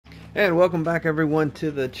And welcome back everyone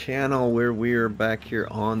to the channel where we are back here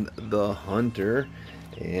on the Hunter,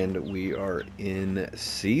 and we are in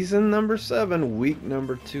season number 7, week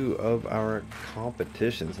number 2 of our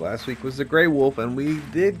competitions. Last week was the Gray Wolf, and we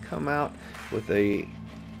did come out with a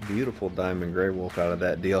beautiful diamond Gray Wolf out of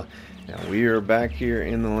that deal. Now we are back here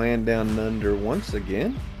in the land down under once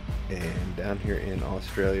again, and down here in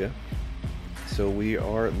Australia. So we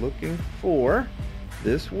are looking for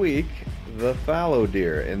this week the Fallow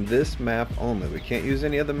Deer, and this map only. We can't use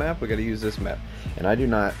any other map, we got to use this map. And I do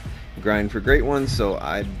not grind for great ones, so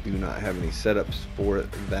I do not have any setups for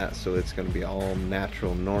that, so it's going to be all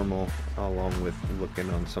natural, normal, along with looking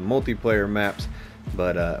on some multiplayer maps.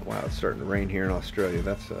 But wow, it's starting to rain here in Australia.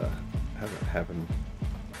 That's hasn't happened.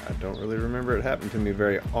 I don't really remember it happened to me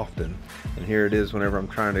very often, and here it is whenever I'm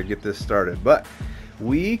trying to get this started. But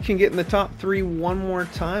we can get in the top 3 one more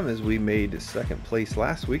time, as we made 2nd place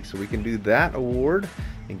last week, so we can do that award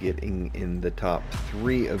and get in the top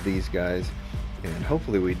 3 of these guys, and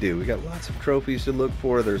hopefully we do. We got lots of trophies to look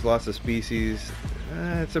for. There's lots of species.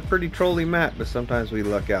 It's a pretty trolly map, but sometimes we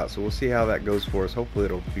luck out, so we'll see how that goes for us. Hopefully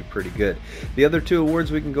it'll be pretty good. The other 2 awards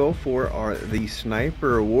we can go for are the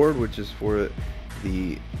Sniper Award, which is for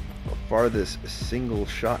the farthest single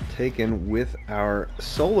shot taken with our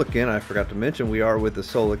Solokhin. I forgot to mention we are with the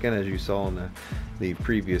Solokhin, as you saw in the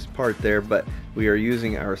previous part there, but we are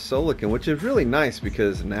using our Solokhin, which is really nice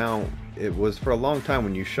because now, it was for a long time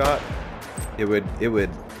when you shot, it would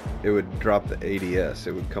drop the ADS.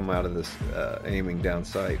 It would come out of this aiming down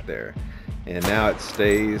sight there, and now it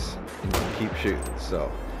stays and you can keep shooting.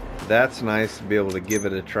 So that's nice to be able to give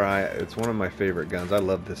it a try. It's one of my favorite guns. I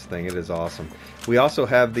love this thing. It is awesome. We also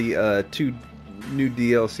have the 2 new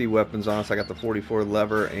DLC weapons on. So I got the 44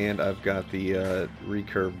 lever, and I've got the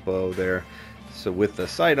recurve bow there, so with the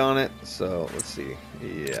sight on it. So let's see.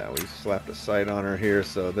 Yeah, we slapped a sight on her here,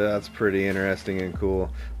 so that's pretty interesting and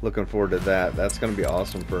cool. Looking forward to that. That's going to be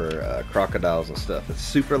awesome for crocodiles and stuff. It's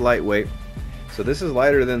super lightweight, so this is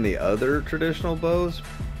lighter than the other traditional bows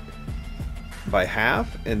by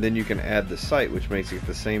half, and then you can add the sight, which makes it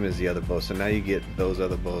the same as the other bow. So now you get those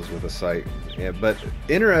other bows with a sight. Yeah, but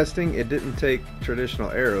interesting, it didn't take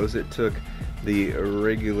traditional arrows, it took the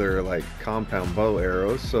regular like compound bow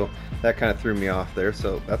arrows, so that kind of threw me off there.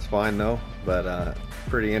 So that's fine though, but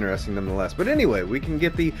pretty interesting nonetheless. But anyway, we can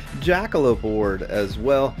get the Jackalope Award as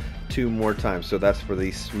well 2 more times, so that's for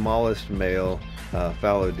the smallest male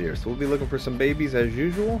fallow deer. So we'll be looking for some babies as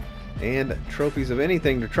usual, and trophies of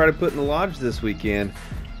anything to try to put in the lodge this weekend.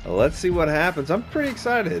 Let's see what happens. I'm pretty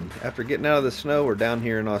excited after getting out of the snow. We're down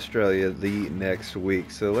here in Australia the next week,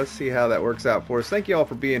 so let's see how that works out for us. Thank you all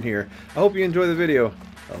for being here. I hope you enjoy the video.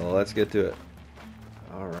 Let's get to it.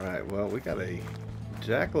 Alright, well, we got a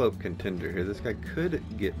jackalope contender here. This guy could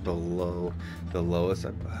get below the lowest.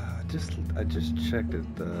 I just checked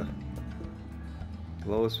it. The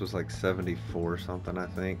lowest was like 74 or something, I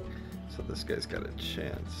think. So this guy's got a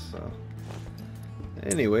chance. So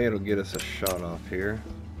anyway, it'll get us a shot off here.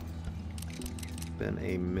 It's been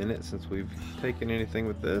a minute since we've taken anything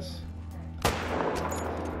with this.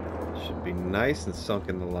 Should be nice and sunk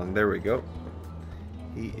in the lung. There we go.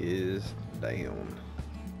 He is down.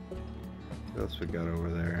 What else we got over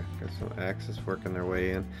there? Got some axes working their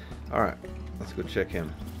way in. Alright, let's go check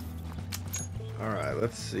him. Alright,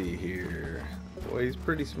 let's see here. Boy, he's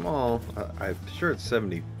pretty small. I'm sure it's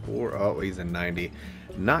 74. Oh, he's a 90.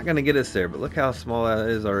 Not going to get us there, but look how small that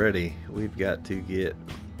is already. We've got to get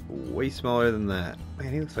way smaller than that.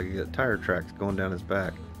 Man, he looks like he got tire tracks going down his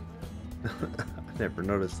back. I never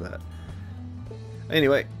noticed that.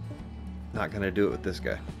 Anyway, not going to do it with this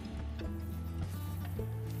guy.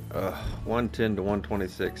 110 to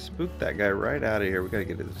 126. Spooked that guy right out of here. We got to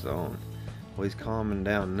get his zone. Well, he's calming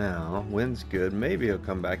down now. Wind's good. Maybe he'll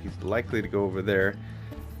come back. He's likely to go over there.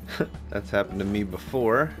 That's happened to me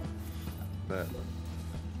before. But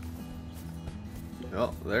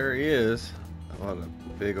oh, there he is. What a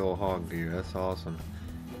big old hog deer. That's awesome.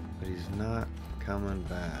 But he's not coming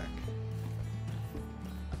back.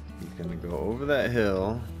 He's gonna go over that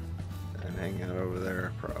hill and hang out over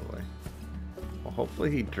there probably. Well,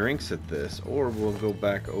 hopefully he drinks at this, or we'll go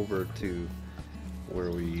back over to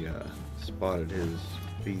where we spotted his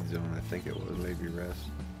feed zone. I think it was maybe rest.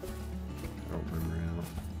 I don't remember now.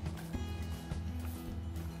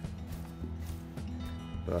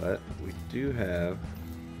 But we do have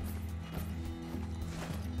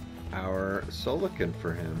our Solokhin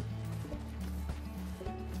for him.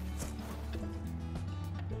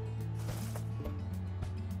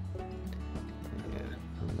 Yeah,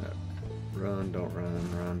 run, don't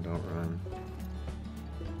run, run, don't run.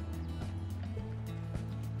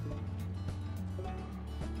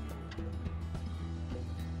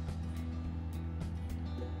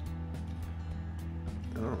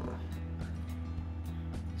 Oh.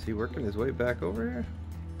 Is he working his way back over here?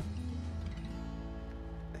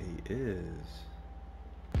 He is.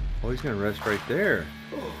 Oh, he's gonna rest right there.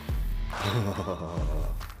 Oh.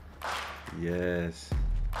 Yes.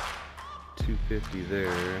 250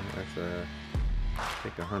 there. That's a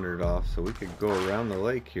take 100 off, so we could go around the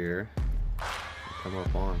lake here and come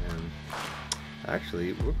up on him.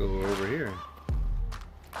 Actually, we'll go over here.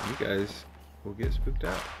 You guys will get spooked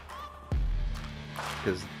out,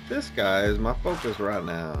 because this guy is my focus right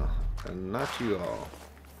now, and not you all.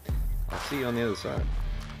 I'll see you on the other side.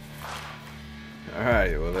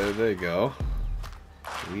 Alright, well there they go.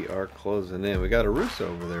 We are closing in. We got a Rusa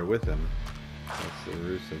over there with him. That's the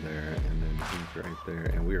Rusa there, and then he's right there,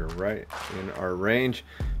 and we are right in our range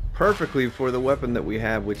perfectly for the weapon that we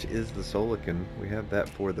have, which is the Solokhin. We have that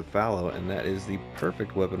for the Fallow, and that is the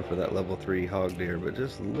perfect weapon for that level 3 hog deer. But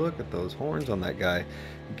just look at those horns on that guy.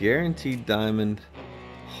 Guaranteed diamond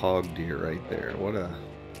hog deer right there. What a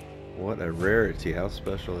rarity. How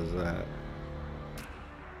special is that?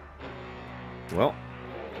 Well,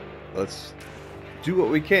 let's do what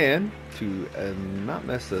we can to not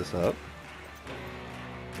mess this up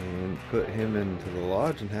and put him into the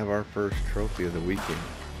lodge and have our first trophy of the weekend.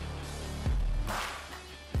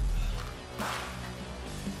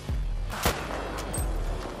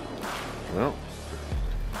 Well,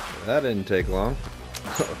 that didn't take long.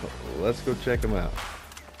 Let's go check him out.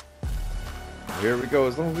 Here we go.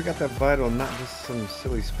 As long as we got that vital, not just some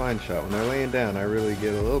silly spine shot. When they're laying down, I really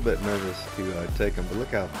get a little bit nervous to take them. But look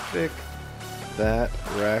how thick that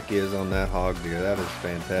rack is on that hog deer. That is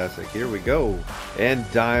fantastic. Here we go. And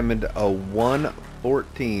diamond a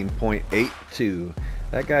 114.82.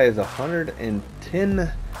 That guy is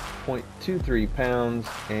 110.23 pounds,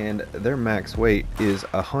 and their max weight is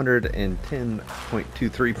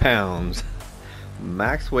 110.23 pounds.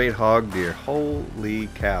 Max weight hog deer. Holy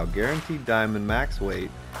cow. Guaranteed diamond max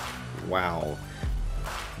weight. Wow.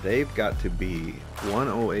 They've got to be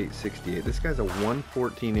 108.68. This guy's a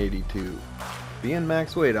 114.82. Being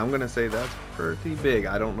max weight, I'm going to say that's pretty big.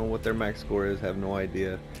 I don't know what their max score is. Have no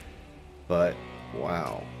idea. But,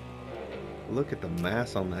 wow. Look at the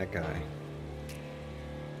mass on that guy.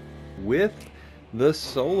 With the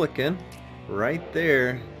Solokhin right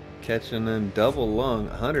there, catching in double lung,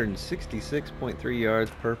 166.3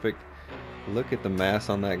 yards, perfect. Look at the mass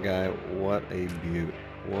on that guy. What a beaut.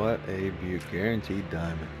 What a beaut. Guaranteed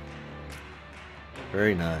diamond.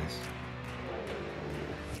 Very nice.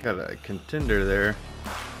 Got a contender there.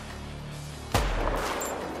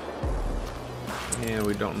 And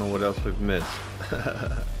we don't know what else we've missed.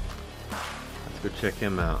 Let's go check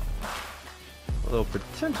him out. A little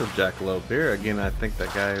potential jackalope here. Again, I think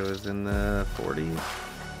that guy was in the 40s.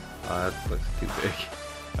 That looks too big.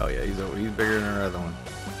 Oh yeah, he's bigger than our other one.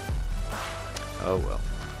 Oh well.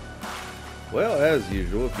 Well, as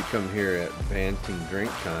usual, if you come here at Banting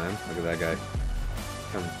drink time, look at that guy.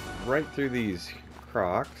 Comes right through these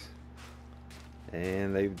crocs,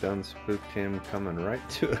 and they've done spooked him coming right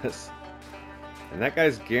to us. And that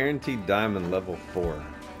guy's guaranteed diamond level 4.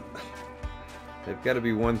 They've got to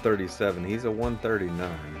be 137. He's a 139.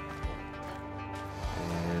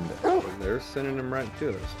 And they're sending him right to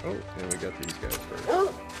us. Oh, and we got these guys first.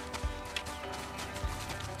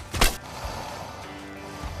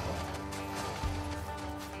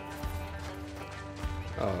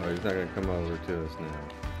 Oh, he's not going to come over to us now.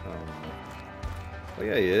 Oh, well,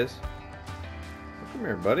 yeah, he is. Well, come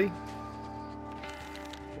here, buddy.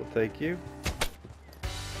 We'll take you.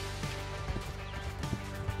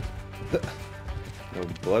 No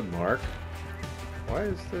blood mark. Why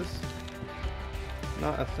is this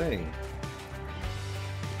not a thing?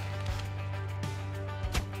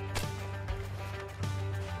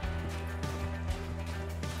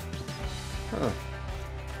 Huh.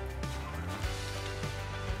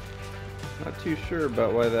 Not too sure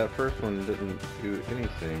about why that first one didn't do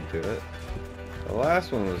anything to it. The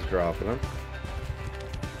last one was dropping them.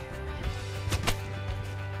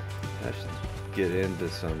 I should get into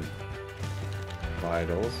some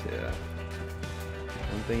vitals, yeah.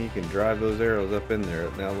 One thing, you can drive those arrows up in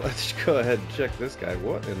there. Now let's go ahead and check this guy.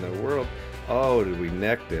 What in the world? Oh, did we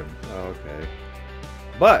necked him? Okay.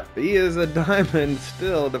 But he is a diamond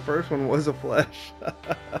still. The first one was a flesh.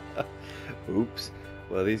 Oops.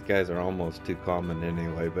 Well, these guys are almost too common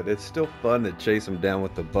anyway, but it's still fun to chase them down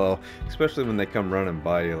with the bow, especially when they come running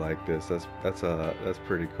by you like this. That's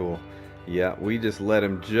pretty cool. Yeah, we just let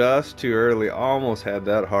him just too early. Almost had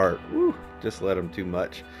that heart. Woo, just let him too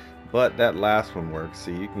much. But that last one works.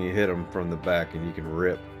 See, you can hit him from the back and you can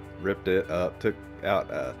ripped it up. Took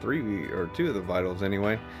out 3 or 2 of the vitals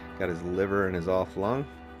anyway. Got his liver and his off lung.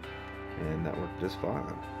 and that worked just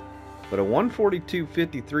fine. But a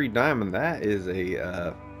 142.53 diamond, that is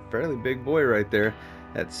a fairly big boy right there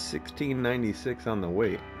at 16.96 on the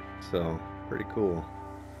weight. So pretty cool.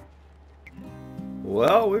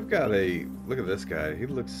 Well, we've got a look at this guy. He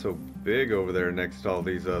looks so big over there next to all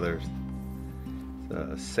these others.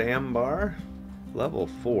 Sandbar, level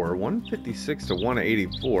 4, 156 to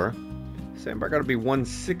 184. Sandbar got to be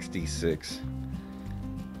 166.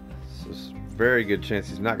 So it's a very good chance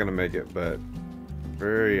he's not going to make it, but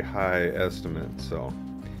very high estimate. So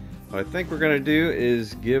what I think we're going to do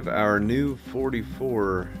is give our new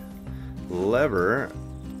 44 lever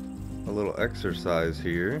a little exercise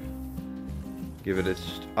here. Give it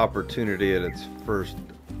its opportunity at its first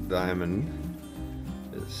diamond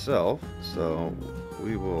itself. So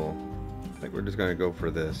we will, I think we're just going to go for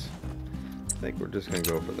this. I think we're just going to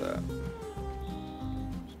go for that.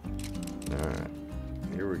 Alright,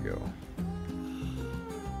 here we go.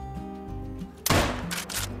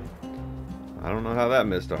 I don't know how that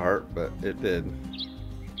missed a heart, but it did.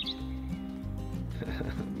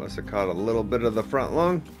 Must have caught a little bit of the front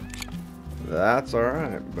lung. That's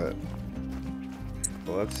alright, but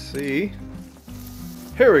let's see.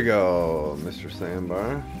 Here we go, Mr.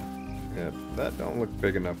 Sandbar. Yep, that don't look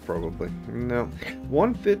big enough probably. No.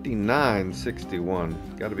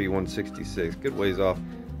 159.61. Gotta be 166. Good ways off.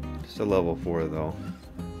 Just a level 4 though.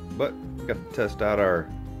 But we got to test out our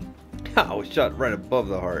we shot right above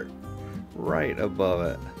the heart. Right above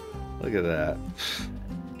it. Look at that.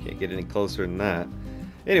 Can't get any closer than that.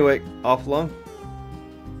 Anyway, off lung.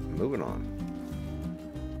 Moving on.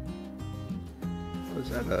 What is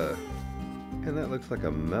that? And that looks like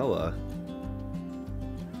a Mela.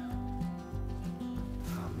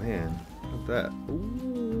 Oh man, what's that?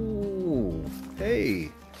 Ooh,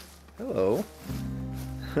 hey, hello.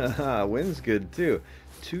 Wind's good too.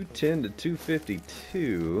 210 to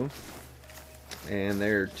 252, and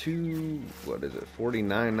they're what is it?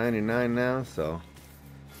 49.99 now. So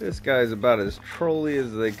this guy's about as trolly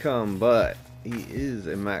as they come, but he is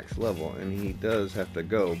a max level, and he does have to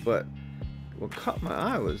go. But what caught my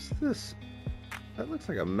eye was this. That looks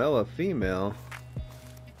like a Mela female.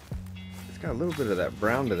 It's got a little bit of that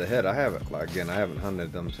brown to the head. I haven't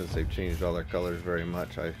hunted them since they've changed all their colors very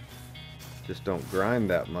much. I just don't grind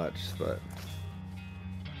that much, but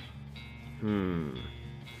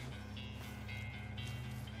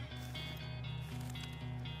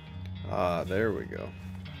there we go.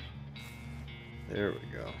 There we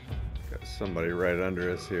go. Got somebody right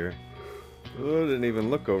under us here. Oh, didn't even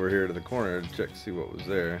look over here to the corner to check to see what was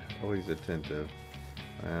there. Oh, he's attentive.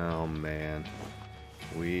 Oh man,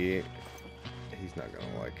 he's not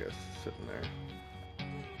gonna like us sitting there.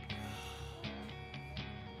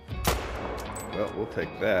 Well, we'll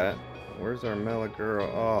take that. Where's our Mela girl?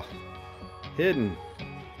 Oh, hidden.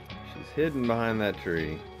 She's hidden behind that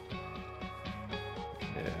tree.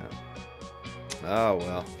 Yeah. Oh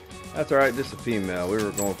well, that's all right. Just a female. We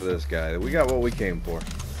were going for this guy. We got what we came for.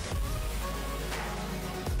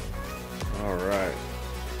 All right.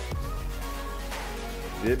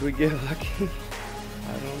 Did we get lucky?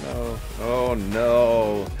 I don't know. Oh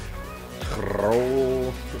no.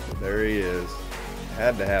 Troll. There he is.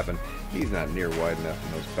 Had to happen. He's not near wide enough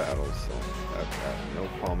in those paddles, so that's no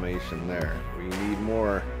palmation there. We need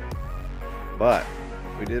more. But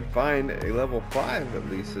we did find a level 5 at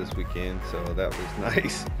least this weekend, so that was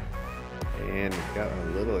nice. And got a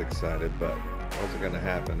little excited, but wasn't gonna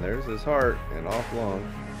happen. There's his heart and off long.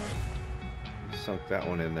 Sunk that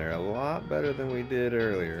one in there a lot better than we did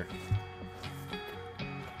earlier.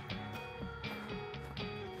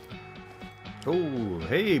 Oh,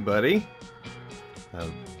 hey buddy. A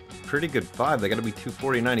pretty good 5. They gotta be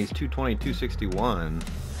 249. He's 220, 261. And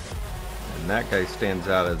that guy stands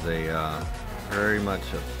out as a very much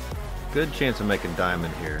a good chance of making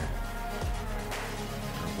diamond here.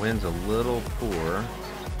 The wind's a little poor.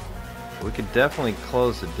 We could definitely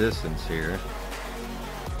close the distance here.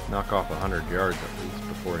 Knock off 100 yards at least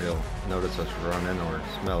before he'll notice us running or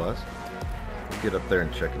smell us. We'll get up there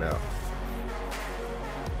and check it out.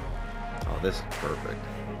 Oh, this is perfect.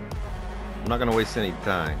 I'm not going to waste any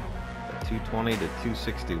time. 220 to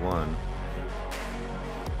 261.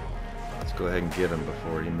 Let's go ahead and get him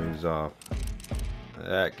before he moves off.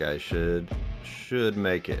 That guy should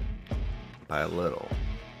make it by a little.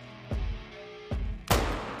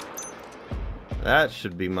 That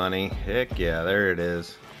should be money. Heck yeah, there it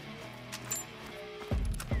is.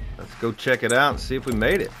 Let's go check it out and see if we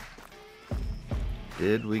made it.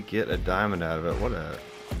 Did we get a diamond out of it? What a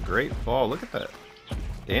great fall. Look at that.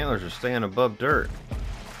 The antlers are staying above dirt.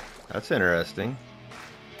 That's interesting.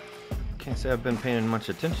 Can't say I've been paying much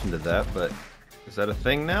attention to that, but Is that a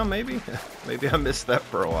thing now, maybe? Maybe I missed that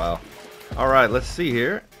for a while. All right, let's see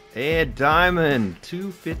here. A diamond,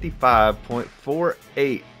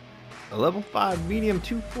 255.48. A level 5 medium,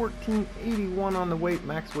 214.81 on the weight.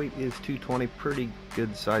 Max weight is 220. Pretty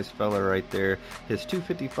good sized fella right there. His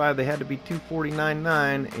 255, they had to be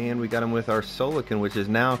 249.9, and we got him with our Solokhin, which is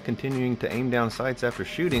now continuing to aim down sights after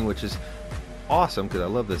shooting, which is awesome because I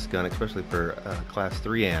love this gun, especially for class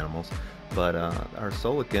 3 animals. But our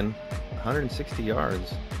Solokhin, 160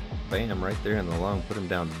 yards, bam, right there in the lung, put him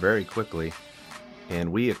down very quickly.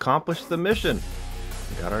 And we accomplished the mission.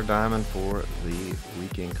 Got our diamond for the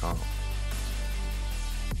weekend comp.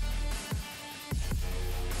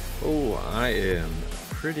 Oh, I am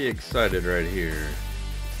pretty excited right here.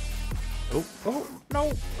 Oh,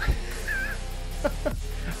 no.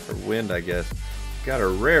 Or wind, I guess. Got a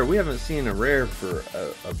rare. We haven't seen a rare for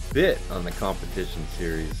a bit on the competition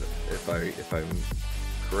series, if I'm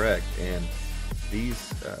correct. And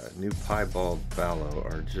these new piebald fallow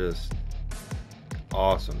are just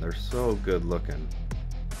awesome. They're so good looking.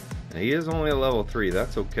 And he is only a level 3.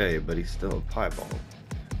 That's okay, but he's still a piebald.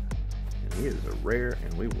 And he is a rare,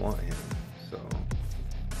 and we want him. So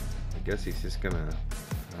I guess he's just gonna.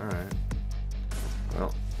 All right.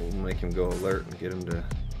 Well, we'll make him go alert and get him to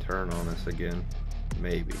turn on us again.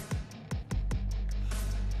 Maybe.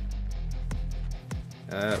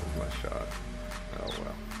 That was my shot. Oh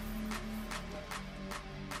well.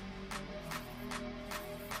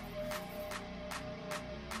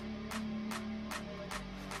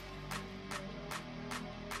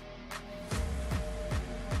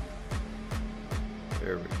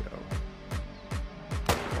 There we go.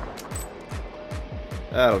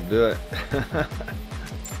 That'll do it.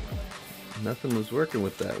 Nothing was working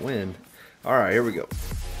with that wind. Alright, here we go.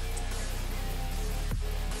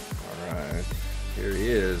 Alright, here he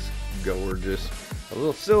is. Gorgeous. A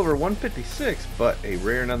little silver, 156, but a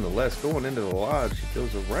rare nonetheless. Going into the lodge, he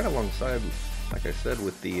goes right alongside, like I said,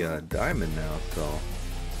 with the diamond now. So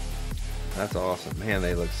that's awesome. Man,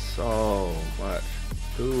 they look so much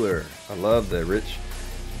cooler. I love the rich,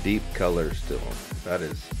 deep colors to them.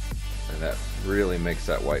 That really makes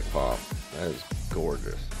that white pop. That is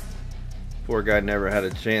gorgeous. Poor guy never had a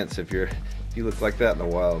chance if you look like that in the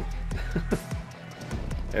wild.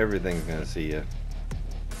 Everything's gonna see you.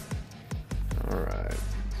 Alright,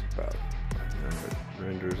 it's about, it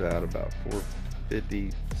renders out about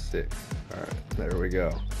 456. Alright, there we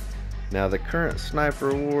go. Now the current sniper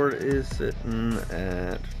award is sitting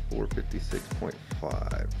at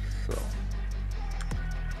 456.5, so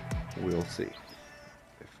we'll see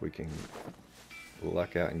if we can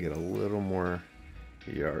luck out and get a little more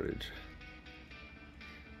yardage.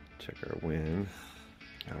 Check our wind.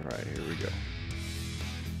 Alright, here we go.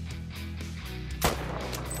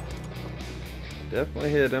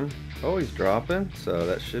 Definitely hit him. Oh, he's dropping, so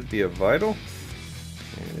that should be a vital.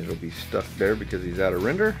 And it'll be stuck there because he's out of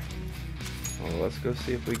render. Well, let's go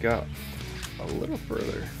see if we got a little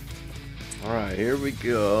further. Alright, here we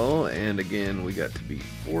go. And again, we got to be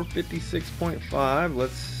 456.5.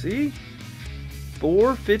 Let's see.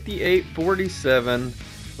 458.47.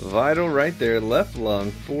 Vital right there. Left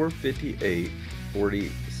lung,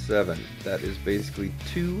 458.47. That is basically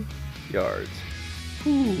 2 yards.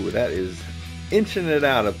 Ooh, that is inching it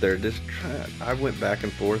out up there. I went back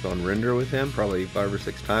and forth on render with him probably 5 or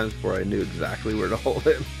 6 times before I knew exactly where to hold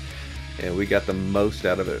him. And we got the most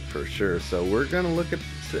out of it for sure. So we're going to look at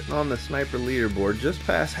sitting on the sniper leaderboard just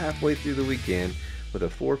past halfway through the weekend with a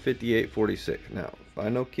 458.46. Now, if I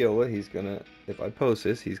know Kiowa, he's going to, if I post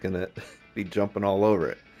this, he's going to be jumping all over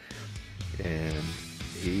it. And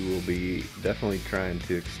he will be definitely trying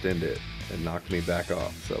to extend it and knock me back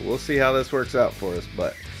off. So we'll see how this works out for us.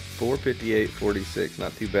 But 458.46,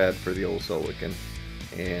 not too bad for the old Solokhin.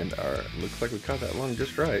 And looks like we caught that lung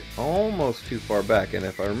just right. Almost too far back. And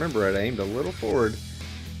if I remember right, I aimed a little forward.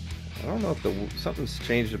 I don't know if something's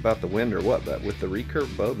changed about the wind or what, but with the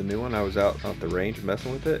recurve bow, the new one, I was out at the range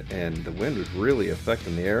messing with it, and the wind was really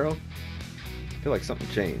affecting the arrow. I feel like something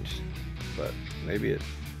changed, but maybe it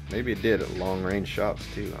did at long range shots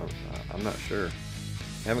too. I'm not sure.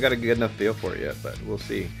 I haven't got a good enough feel for it yet, but we'll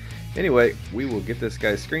see. Anyway, we will get this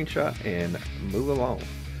guy's screenshot and move along.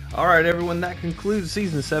 Alright everyone, that concludes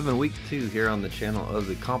Season 7, Week 2 here on the channel of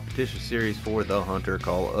the competition series for the Hunter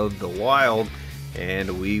Call of the Wild.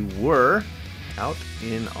 And we were out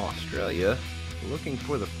in Australia looking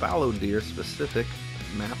for the Fallow Deer specific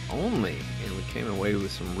map only. And we came away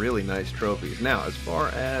with some really nice trophies. Now, as far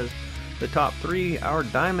as the top 3, our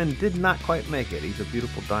diamond did not quite make it. He's a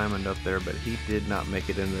beautiful diamond up there, but he did not make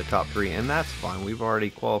it into the top 3. And that's fine. We've already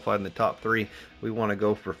qualified in the top 3. We want to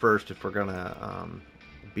go for first if we're going to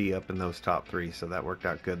be up in those top 3, so that worked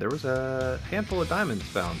out good. There was a handful of diamonds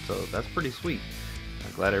found, so that's pretty sweet.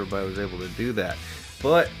 I'm glad everybody was able to do that.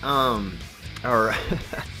 But our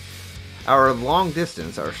our long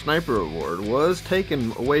distance, our sniper award, was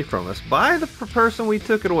taken away from us by the person we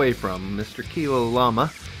took it away from, Mr. Kilo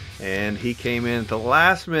Llama. And he came in at the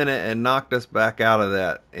last minute and knocked us back out of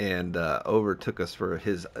that and overtook us for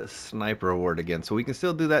his sniper award again. So we can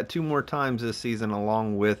still do that 2 more times this season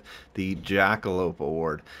along with the Jackalope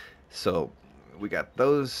award. So we got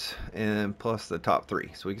those and plus the top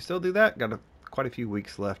 3. So we can still do that. Got quite a few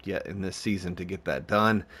weeks left yet in this season to get that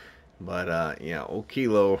done. But yeah, old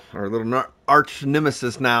Kilo, our little arch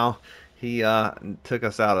nemesis now, he took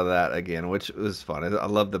us out of that again, which was fun. I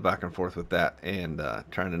love the back and forth with that and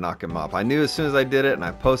trying to knock him off. I knew as soon as I did it and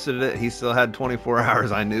I posted it, he still had 24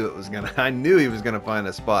 hours. I knew he was gonna find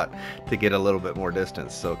a spot to get a little bit more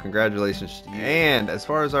distance. So congratulations to you. And as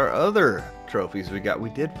far as our other trophies we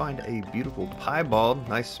did find a beautiful piebald,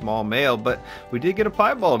 nice small male, but we did get a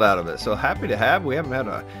piebald out of it. So happy to have. We haven't had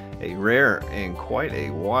a rare in quite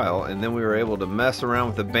a while, and then we were able to mess around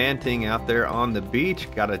with the banting out there on the beach.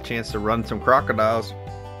 Got a chance to run some crocodiles,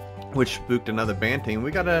 which spooked another banting.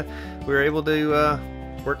 We were able to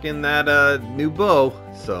work in that new bow,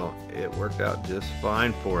 so it worked out just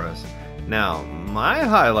fine for us. Now my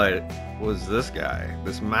highlight was this guy,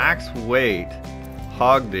 this max weight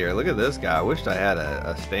hog deer. Look at this guy. I wished I had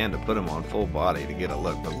a stand to put him on full body to get a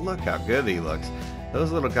look, but look how good he looks.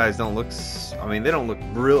 Those little guys don't look, I mean, they don't look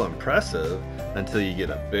real impressive until you get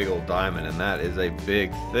a big old diamond, and that is a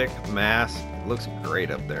big, thick mass. It looks great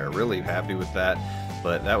up there. Really happy with that.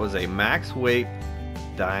 But that was a max weight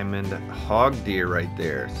diamond hog deer right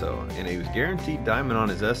there. So, and he was guaranteed diamond on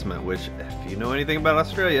his estimate, which, if you know anything about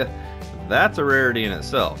Australia, that's a rarity in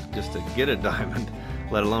itself, just to get a diamond,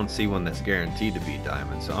 let alone see one that's guaranteed to be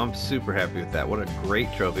diamond. So I'm super happy with that. What a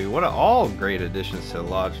great trophy. What all great additions to the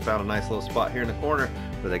lodge. Found a nice little spot here in the corner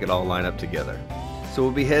where they could all line up together. So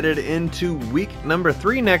we'll be headed into week number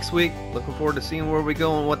 3 next week. Looking forward to seeing where we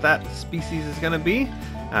go and what that species is going to be.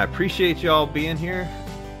 I appreciate y'all being here.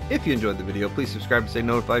 If you enjoyed the video, please subscribe to stay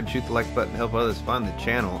notified. Shoot the like button to help others find the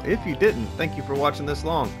channel. If you didn't, thank you for watching this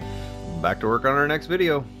long. Back to work on our next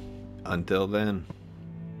video. Until then.